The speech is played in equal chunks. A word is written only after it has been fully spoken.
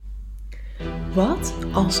Wat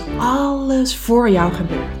als alles voor jou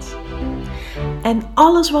gebeurt? En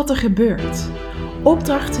alles wat er gebeurt,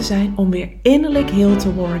 opdrachten zijn om weer innerlijk heel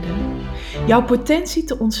te worden, jouw potentie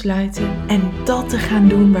te ontsluiten en dat te gaan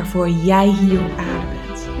doen waarvoor jij hier op aarde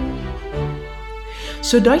bent.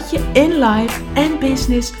 Zodat je in life en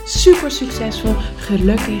business super succesvol,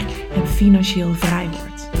 gelukkig en financieel vrij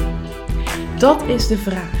wordt. Dat is de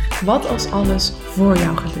vraag, wat als alles voor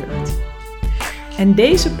jou gebeurt? En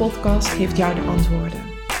deze podcast geeft jou de antwoorden.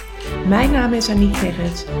 Mijn naam is Aniek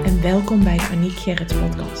Gerrits en welkom bij de Aniek Gerrits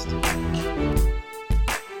podcast.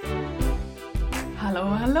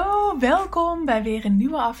 Hallo, welkom bij weer een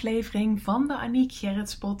nieuwe aflevering van de Aniek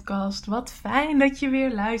Gerrits podcast. Wat fijn dat je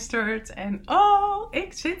weer luistert en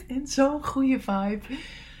ik zit in zo'n goede vibe.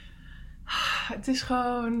 Het is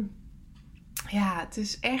gewoon, het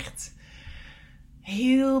is echt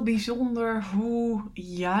heel bijzonder hoe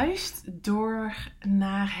juist door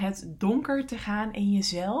naar het donker te gaan in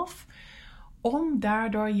jezelf, om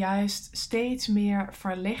daardoor juist steeds meer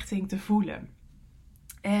verlichting te voelen.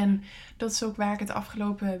 En dat is ook waar ik het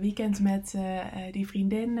afgelopen weekend met die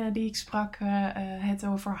vriendin die ik sprak het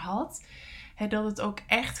over had. Dat het ook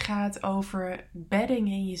echt gaat over bedding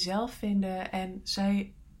in jezelf vinden. En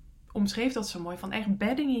zij omschreef dat zo mooi, van echt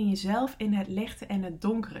bedding in jezelf in het lichte en het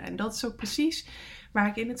donkere. En dat is ook precies waar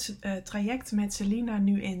ik in het traject met Selina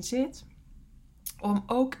nu in zit. Om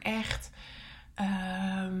ook echt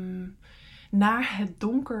naar het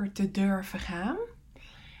donker te durven gaan.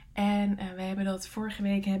 En we hebben dat vorige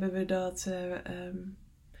week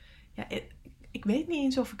ik weet niet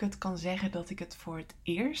eens of ik het kan zeggen dat ik het voor het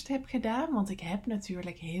eerst heb gedaan. Want ik heb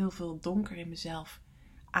natuurlijk heel veel donker in mezelf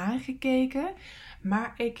aangekeken.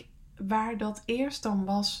 Maar waar dat eerst dan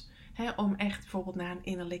was, om echt bijvoorbeeld naar een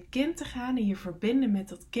innerlijk kind te gaan en je verbinden met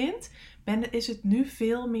dat kind, is het nu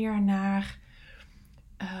veel meer naar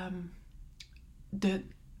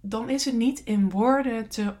dan is het niet in woorden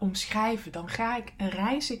te omschrijven. Dan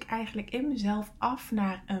reis ik eigenlijk in mezelf af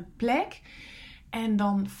naar een plek. En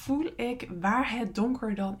dan voel ik waar het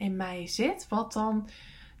donker dan in mij zit. Wat dan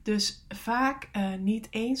dus vaak niet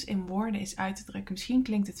eens in woorden is uit te drukken. Misschien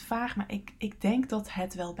klinkt het vaag, maar ik denk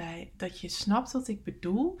dat je snapt wat ik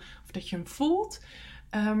bedoel. Of dat je hem voelt.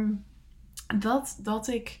 Dat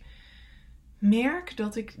ik merk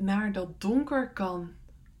dat ik naar dat donker kan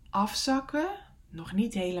afzakken. Nog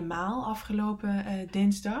niet helemaal afgelopen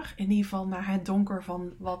dinsdag. In ieder geval naar het donker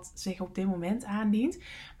van wat zich op dit moment aandient.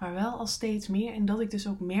 Maar wel al steeds meer. En dat ik dus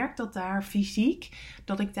ook merk dat daar fysiek,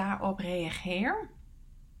 dat ik daarop reageer.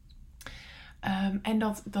 En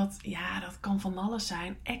dat kan van alles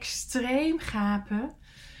zijn. Extreem gapen.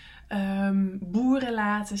 Boeren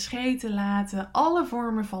laten, scheten laten. Alle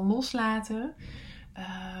vormen van loslaten.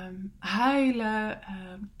 Huilen.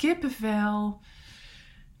 Kippenvel.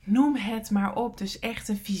 Noem het maar op. Dus echt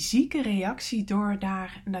een fysieke reactie door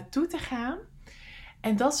daar naartoe te gaan.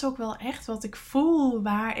 En dat is ook wel echt wat ik voel,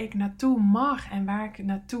 waar ik naartoe mag en waar ik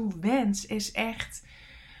naartoe wens, is echt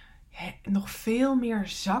nog veel meer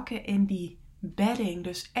zakken in die bedding.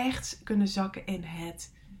 Dus echt kunnen zakken in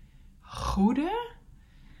het goede,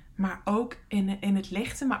 maar ook in het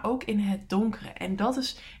lichte, maar ook in het donkere. En dat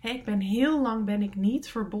is, heel lang niet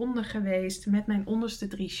verbonden geweest met mijn onderste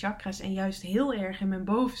 3 chakras en juist heel erg in mijn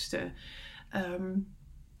bovenste.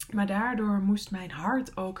 Maar daardoor moest mijn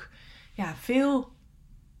hart ook veel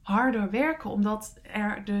harder werken, omdat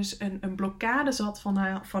er dus een blokkade zat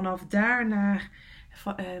vanaf daar naar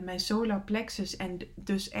mijn solar plexus en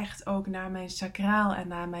dus echt ook naar mijn sacraal en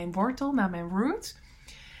naar mijn wortel, naar mijn root.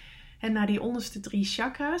 En naar die onderste 3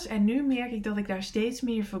 chakras. En nu merk ik dat ik daar steeds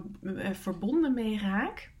meer verbonden mee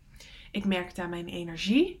raak. Ik merk het aan mijn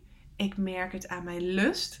energie. Ik merk het aan mijn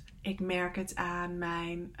lust. Ik merk het aan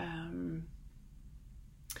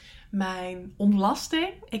mijn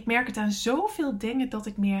ontlasting. Ik merk het aan zoveel dingen dat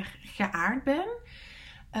ik meer geaard ben.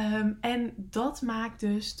 En dat maakt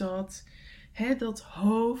dus dat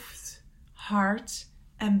hoofd, hart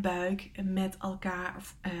en buik met elkaar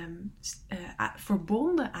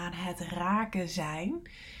verbonden aan het raken zijn.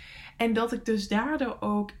 En dat ik dus daardoor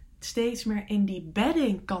ook steeds meer in die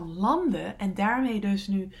bedding kan landen. En daarmee dus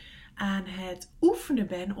nu aan het oefenen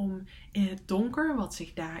ben om in het donker, wat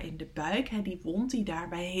zich daar in de buik, die wond die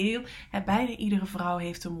daarbij bijna iedere vrouw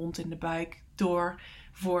heeft een wond in de buik door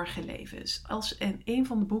vorige levens. En een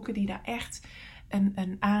van de boeken die daar echt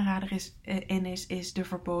een aanrader is De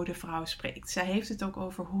Verboden Vrouw Spreekt. Zij heeft het ook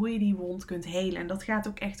over hoe je die wond kunt helen. En dat gaat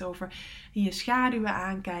ook echt over je schaduwen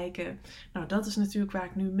aankijken. Nou, dat is natuurlijk waar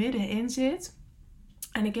ik nu middenin zit.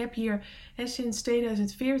 En ik heb hier sinds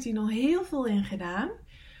 2014 al heel veel in gedaan.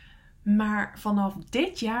 Maar vanaf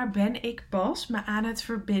dit jaar ben ik pas me aan het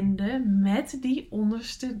verbinden met die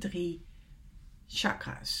onderste 3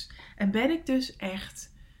 chakra's. En ben ik dus echt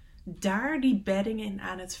daar die bedding in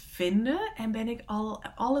aan het vinden. En ben ik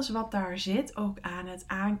alles wat daar zit ook aan het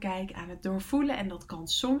aankijken, aan het doorvoelen. En dat kan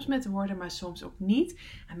soms met woorden, maar soms ook niet.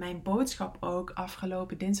 En mijn boodschap ook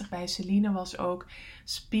afgelopen dinsdag bij Celine was ook: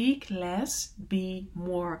 speak less, be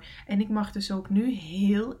more. En ik mag dus ook nu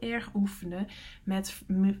heel erg oefenen met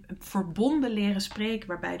verbonden leren spreken.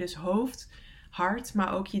 Waarbij dus hoofd, hart,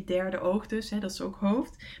 maar ook je derde oog dus, hè, dat is ook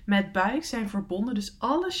hoofd, met buik zijn verbonden. Dus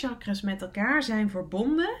alle chakras met elkaar zijn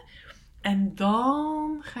verbonden. En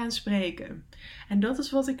dan gaan spreken. En dat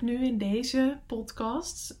is wat ik nu in deze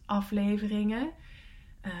podcast afleveringen,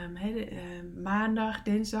 maandag,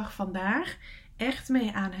 dinsdag, vandaag, echt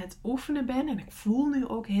mee aan het oefenen ben. En ik voel nu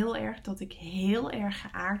ook heel erg dat ik heel erg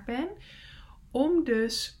geaard ben. Om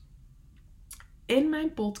dus in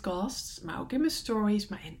mijn podcasts, maar ook in mijn stories,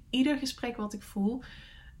 maar in ieder gesprek wat ik voel,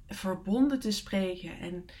 verbonden te spreken.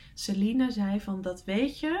 En Celine zei van, dat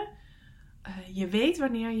weet je. Je weet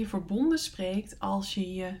wanneer je verbonden spreekt als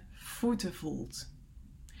je je voeten voelt.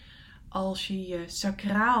 Als je je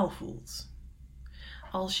sacraal voelt.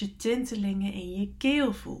 Als je tintelingen in je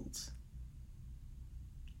keel voelt.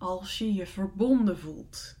 Als je je verbonden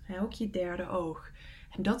voelt. Ook je derde oog.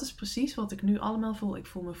 En dat is precies wat ik nu allemaal voel. Ik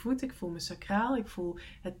voel mijn voeten, ik voel mijn sacraal, ik voel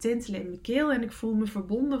het tintelen in mijn keel. En ik voel me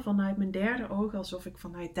verbonden vanuit mijn derde oog, alsof ik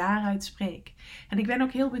vanuit daaruit spreek. En ik ben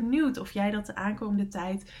ook heel benieuwd of jij dat de aankomende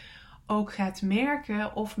tijd ook gaat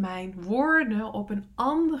merken, of mijn woorden op een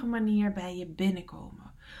andere manier bij je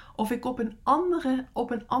binnenkomen. Of ik op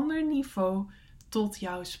een ander niveau tot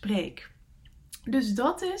jou spreek. Dus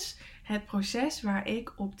dat is het proces waar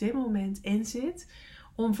ik op dit moment in zit.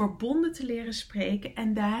 Om verbonden te leren spreken.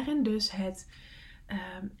 En daarin dus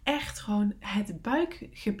echt gewoon het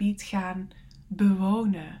buikgebied gaan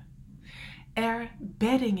bewonen. Er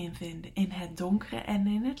bedding in vinden. In het donkere en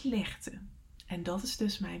in het lichte. En dat is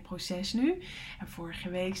dus mijn proces nu. En vorige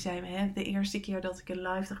week zijn we, de eerste keer dat ik een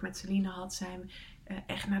live dag met Celine had, zijn we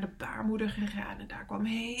echt naar de baarmoeder gegaan. En daar kwam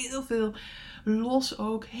heel veel los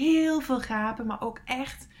ook. Heel veel gapen, maar ook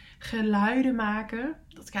echt geluiden maken.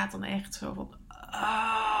 Dat gaat dan echt zo van...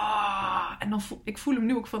 Ah, en dan ik voel hem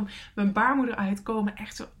nu ook van mijn baarmoeder uitkomen.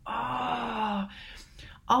 Echt zo... Ah,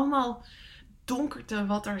 allemaal donkerte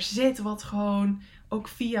wat er zit. Wat gewoon ook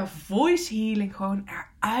via voice healing gewoon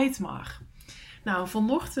eruit mag. Nou,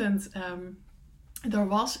 vanochtend, er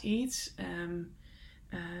was iets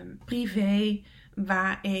privé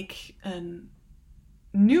waar ik een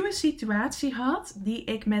nieuwe situatie had die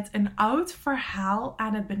ik met een oud verhaal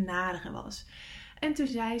aan het benaderen was. En toen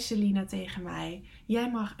zei Celine tegen mij,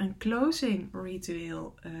 jij mag een closing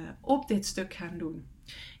ritueel op dit stuk gaan doen.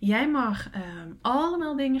 Jij mag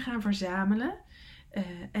allemaal dingen gaan verzamelen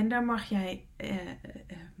en daar mag jij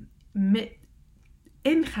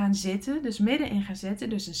in gaan zitten, dus middenin gaan zitten,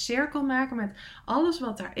 dus een cirkel maken met alles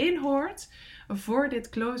wat daarin hoort voor dit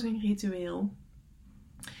closing ritueel.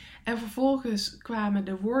 En vervolgens kwamen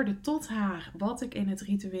de woorden tot haar wat ik in het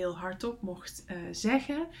ritueel hardop mocht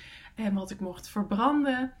zeggen en wat ik mocht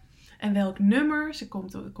verbranden en welk nummer,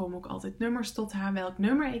 er komen ook altijd nummers tot haar, welk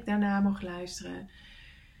nummer ik daarna mocht luisteren.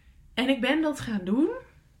 En ik ben dat gaan doen.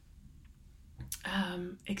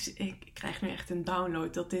 Ik krijg nu echt een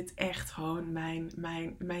download dat dit echt gewoon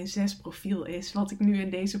mijn 6 profiel is. Wat ik nu in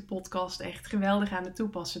deze podcast echt geweldig aan het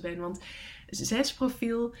toepassen ben. Want 6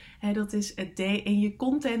 profiel, dat is in je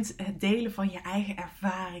content het delen van je eigen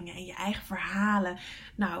ervaringen en je eigen verhalen.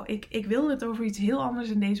 Nou, ik wilde het over iets heel anders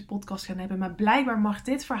in deze podcast gaan hebben. Maar blijkbaar mag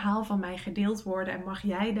dit verhaal van mij gedeeld worden. En mag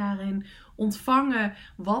jij daarin ontvangen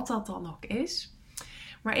wat dat dan ook is.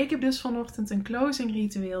 Maar ik heb dus vanochtend een closing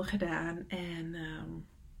ritueel gedaan. En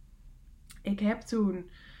ik heb toen...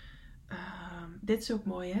 dit is ook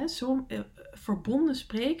mooi, hè? Verbonden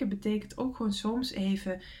spreken betekent ook gewoon soms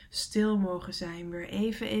even stil mogen zijn. Weer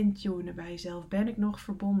even intunen bij jezelf. Ben ik nog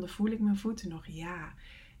verbonden? Voel ik mijn voeten nog? Ja,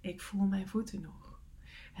 ik voel mijn voeten nog.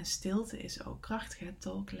 En stilte is ook krachtig.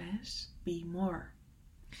 Talk less, be more.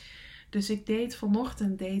 Dus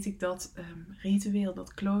vanochtend deed ik dat ritueel,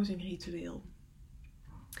 dat closing ritueel.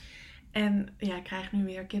 En ja, ik krijg nu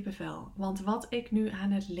weer kippenvel. Want wat ik nu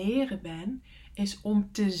aan het leren ben, is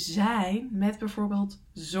om te zijn met bijvoorbeeld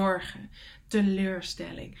zorgen,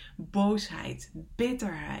 teleurstelling, boosheid,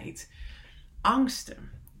 bitterheid, angsten.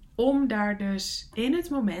 Om daar dus in het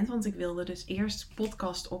moment, want ik wilde dus eerst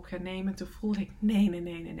podcast op gaan nemen. Toen voelde ik,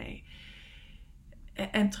 nee.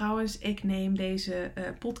 En trouwens, ik neem deze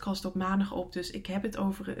podcast op maandag op. Dus ik heb het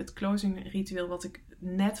over het closing ritueel wat ik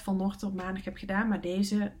net vanochtend op maandag heb gedaan. Maar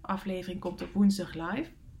deze aflevering komt op woensdag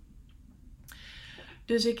live.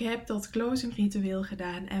 Dus ik heb dat closing ritueel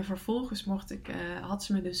gedaan. En vervolgens had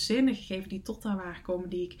ze me dus zinnen gegeven die tot daar waren gekomen.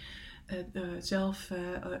 Die ik zelf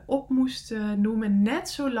op moest noemen. Net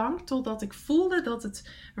zo lang totdat ik voelde dat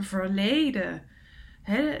het verleden...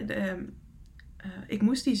 ik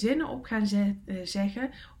moest die zinnen op gaan zeggen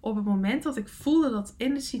op het moment dat ik voelde dat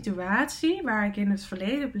in de situatie waar ik in het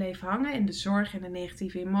verleden bleef hangen, in de zorg en de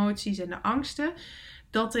negatieve emoties en de angsten,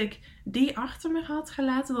 dat ik die achter me had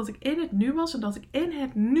gelaten, dat ik in het nu was en dat ik in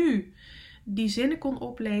het nu die zinnen kon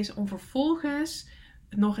oplezen om vervolgens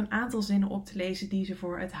nog een aantal zinnen op te lezen die ze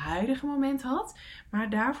voor het huidige moment had. Maar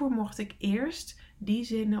daarvoor mocht ik eerst die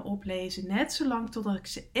zinnen oplezen, net zolang totdat ik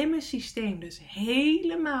ze in mijn systeem dus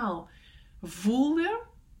helemaal voelde,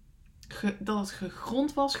 dat het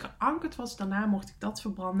gegrond was, geankerd was. Daarna mocht ik dat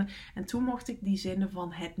verbranden. En toen mocht ik die zinnen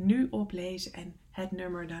van het nu oplezen en het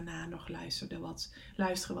nummer daarna nog luisteren wat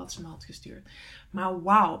ze me had gestuurd. Maar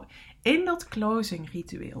wauw, in dat closing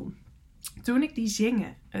ritueel, toen ik die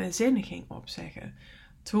zinnen ging opzeggen,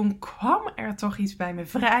 toen kwam er toch iets bij me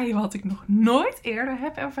vrij wat ik nog nooit eerder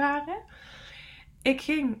heb ervaren. Ik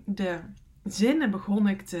ging begon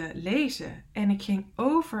ik te lezen en ik ging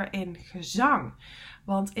over in gezang.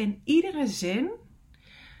 Want in iedere zin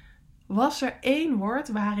was er één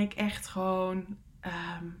woord waar ik echt gewoon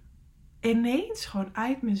ineens gewoon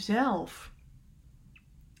uit mezelf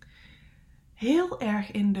heel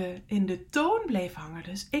erg in de toon bleef hangen.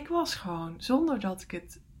 Dus ik was gewoon, zonder dat ik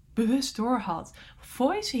het bewust door had,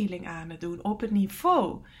 voice healing aan het doen op het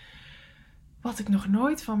niveau wat ik nog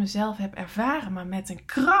nooit van mezelf heb ervaren, maar met een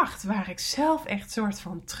kracht waar ik zelf echt soort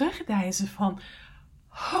van terugdeinzen van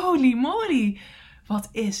holy moly, wat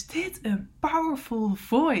is dit een powerful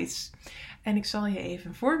voice. En ik zal je even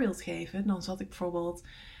een voorbeeld geven. Dan zat ik bijvoorbeeld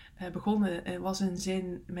was een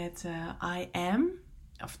zin met I am,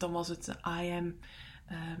 of dan was het I am,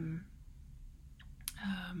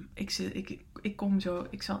 ik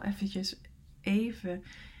zal eventjes even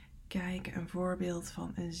kijken, een voorbeeld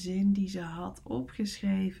van een zin die ze had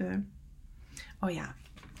opgeschreven. Oh ja.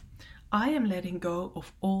 I am letting go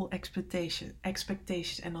of all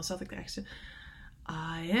expectations. En dan zat ik er echt zo.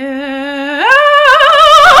 I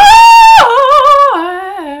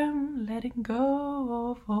am letting go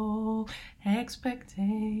of all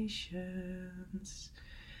expectations.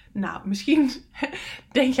 Nou, misschien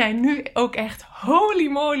denk jij nu ook echt, holy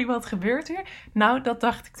moly, wat gebeurt hier? Nou, dat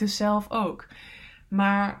dacht ik dus zelf ook.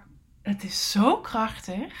 Maar het is zo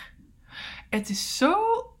krachtig. Het is zo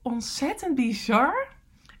ontzettend bizar.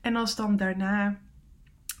 En als dan daarna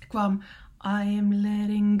kwam, I am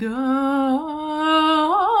letting go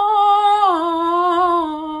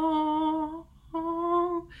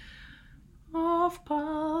of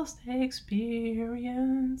past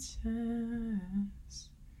experiences.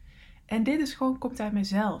 En dit komt uit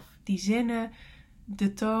mezelf. Die zinnen,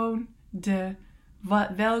 de toon,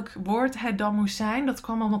 welk woord het dan moest zijn, dat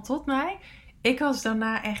kwam allemaal tot mij. Ik was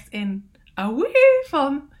daarna echt in awee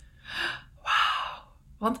van wauw.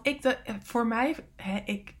 Want voor mij,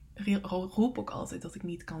 ik roep ook altijd dat ik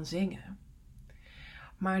niet kan zingen.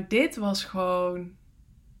 Maar dit was gewoon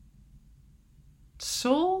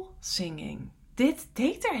soul singing. Dit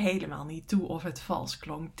deed er helemaal niet toe of het vals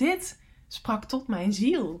klonk. Dit sprak tot mijn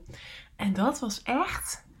ziel. En dat was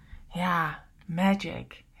echt, ja,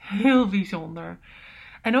 magic. Heel bijzonder.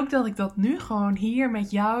 En ook dat ik dat nu gewoon hier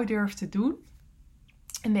met jou durf te doen.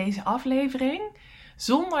 In deze aflevering.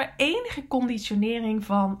 Zonder enige conditionering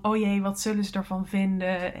van, oh jee, wat zullen ze ervan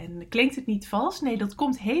vinden? En klinkt het niet vals? Nee, dat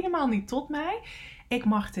komt helemaal niet tot mij. Ik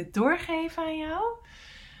mag dit doorgeven aan jou.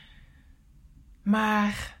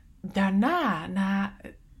 Maar daarna, na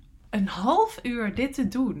een half uur dit te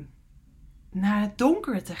doen, naar het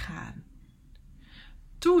donker te gaan.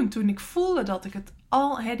 Toen ik voelde dat ik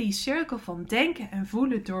die cirkel van denken en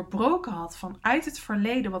voelen doorbroken had vanuit het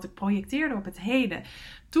verleden, wat ik projecteerde op het heden.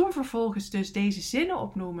 Toen vervolgens dus deze zinnen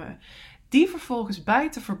opnoemen, die vervolgens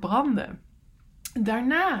buiten verbranden.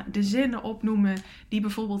 Daarna de zinnen opnoemen die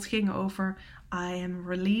bijvoorbeeld gingen over I am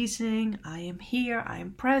releasing, I am here, I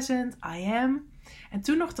am present, I am. En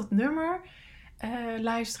toen nog dat nummer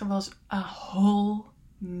luisteren was a whole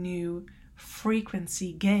new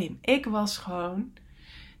frequency game. Ik was gewoon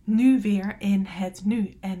nu weer in het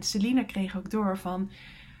nu. En Selina kreeg ook door van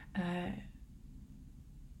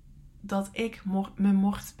dat ik me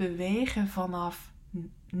mocht bewegen vanaf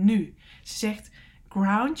nu. Ze zegt,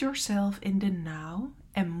 ground yourself in the now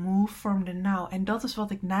and move from the now. En dat is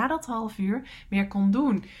wat ik na dat half uur weer kon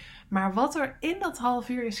doen. Maar wat er in dat half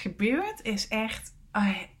uur is gebeurd, is echt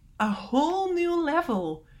a whole new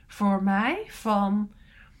level voor mij van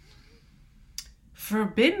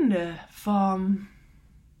verbinden, van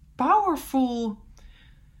powerful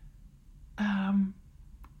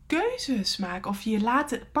keuzes maken of je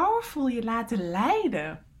laten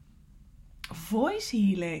leiden. Voice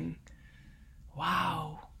healing.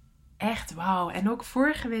 Wauw. Echt wauw. En ook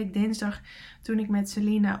vorige week dinsdag toen ik met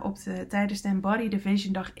Selina tijdens de Embody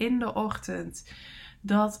Division dag in de ochtend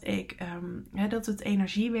dat we het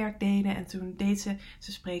energiewerk deden. En toen deed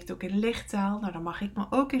ze spreekt ook in lichttaal. Nou, daar mag ik me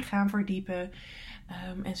ook in gaan verdiepen.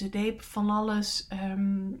 En ze deed van alles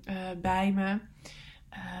bij me.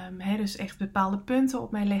 Dus echt bepaalde punten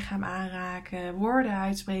op mijn lichaam aanraken. Woorden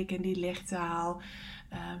uitspreken in die lichttaal.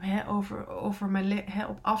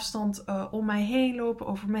 Op afstand om mij heen lopen.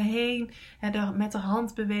 Over me heen. Met de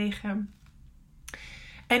hand bewegen.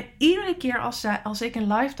 En iedere keer als ik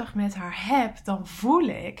een live dag met haar heb, dan voel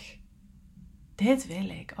ik, dit wil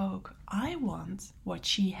ik ook. I want what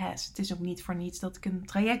she has. Het is ook niet voor niets dat ik een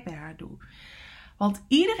traject bij haar doe. Want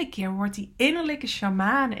iedere keer wordt die innerlijke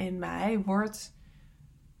shamaan in mij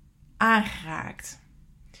aangeraakt.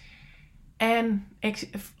 En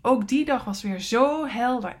ook die dag was weer zo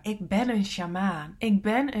helder. Ik ben een shamaan. Ik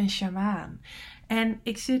ben een shamaan. En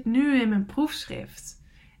ik zit nu in mijn proefschrift.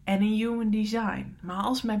 En in Human Design. Maar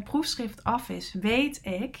als mijn proefschrift af is, weet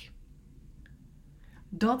ik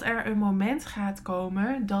dat er een moment gaat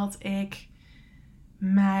komen dat ik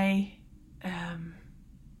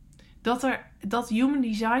dat Human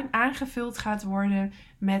Design aangevuld gaat worden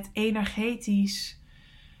met energetisch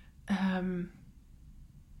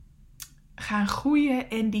gaan groeien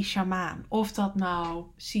in die shamaan. Of dat nou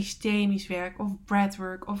systemisch werk of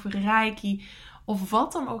breathwork of reiki of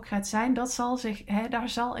wat dan ook gaat zijn, daar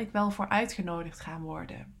zal ik wel voor uitgenodigd gaan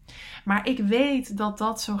worden. Maar ik weet dat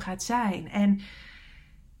dat zo gaat zijn. En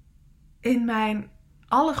in mijn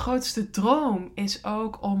allergrootste droom is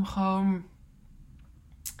ook om gewoon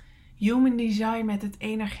Human Design met het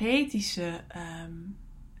energetische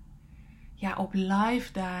op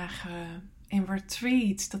live dagen, in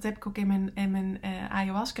retreats. Dat heb ik ook in mijn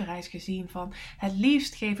ayahuasca reis gezien. Van het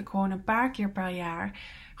liefst geef ik gewoon een paar keer per jaar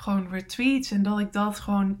gewoon retreats. En dat ik dat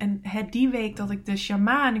gewoon, en die week dat ik de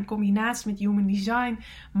shamaan in combinatie met Human Design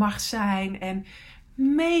mag zijn. En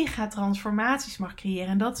mega transformaties mag creëren.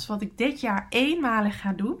 En dat is wat ik dit jaar eenmalig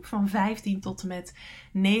ga doen. Van 15 tot en met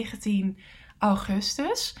 19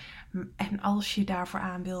 augustus. En als je daarvoor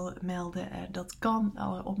aan wil melden, dat kan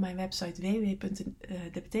op mijn website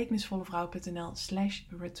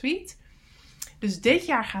www.debetekenisvollevrouw.nl/retreat. Dus dit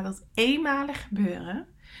jaar gaat dat eenmalig gebeuren.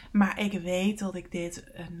 Maar ik weet dat ik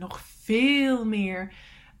dit nog veel meer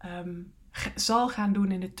zal gaan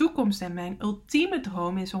doen in de toekomst. En mijn ultieme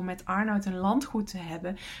droom is om met Arnoud een landgoed te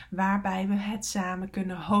hebben waarbij we het samen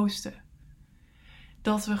kunnen hosten.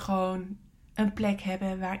 Dat we gewoon een plek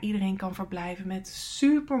hebben waar iedereen kan verblijven met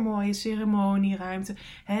supermooie ceremonieruimte.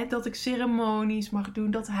 Dat ik ceremonies mag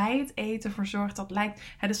doen, dat hij het eten verzorgt.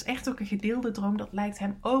 Het is echt ook een gedeelde droom. Dat lijkt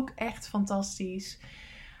hem ook echt fantastisch.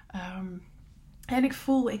 En ik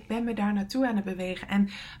ben me daar naartoe aan het bewegen. En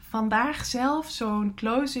vandaag zelf zo'n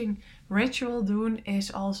closing ritual doen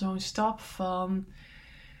is al zo'n stap van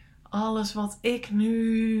alles wat ik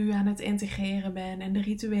nu aan het integreren ben. En de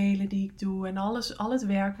rituelen die ik doe. En al het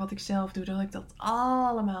werk wat ik zelf doe. Dat ik dat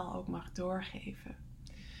allemaal ook mag doorgeven.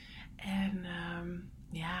 En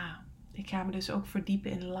ik ga me dus ook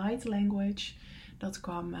verdiepen in light language. Dat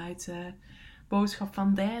kwam uit de boodschap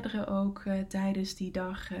van Deirdre ook tijdens die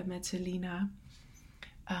dag met Selina.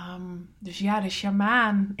 Dus de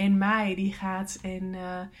shamaan in mij, die gaat in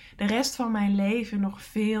de rest van mijn leven nog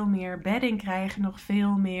veel meer bedding krijgen. Nog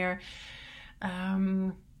veel meer,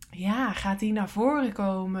 gaat die naar voren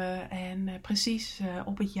komen. En precies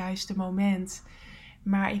op het juiste moment.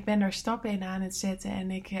 Maar ik ben daar stappen in aan het zetten.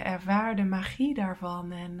 En ik ervaar de magie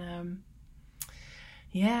daarvan. En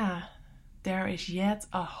there is yet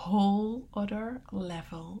a whole other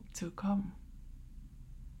level to come.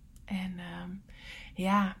 En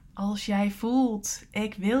als jij voelt,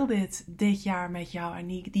 ik wil dit jaar met jou,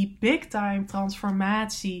 Aniek, die big time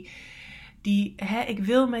transformatie, ik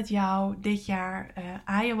wil met jou dit jaar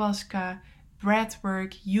ayahuasca,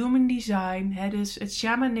 breathwork, human design, dus het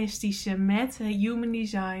shamanistische met human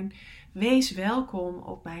design, wees welkom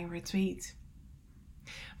op mijn retreat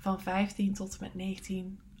van 15 tot en met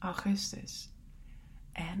 19 augustus.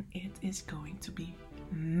 And it is going to be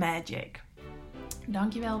magic.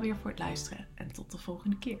 Dankjewel weer voor het luisteren en tot de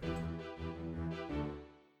volgende keer.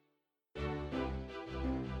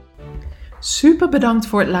 Super bedankt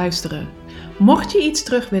voor het luisteren. Mocht je iets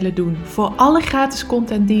terug willen doen voor alle gratis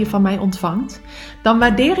content die je van mij ontvangt, dan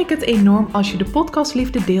waardeer ik het enorm als je de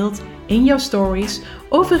podcastliefde deelt in jouw stories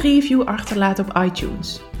of een review achterlaat op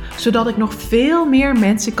iTunes. Zodat ik nog veel meer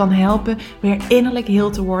mensen kan helpen weer innerlijk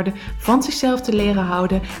heel te worden, van zichzelf te leren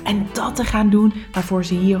houden en dat te gaan doen waarvoor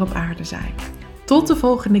ze hier op aarde zijn. Tot de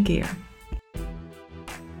volgende keer.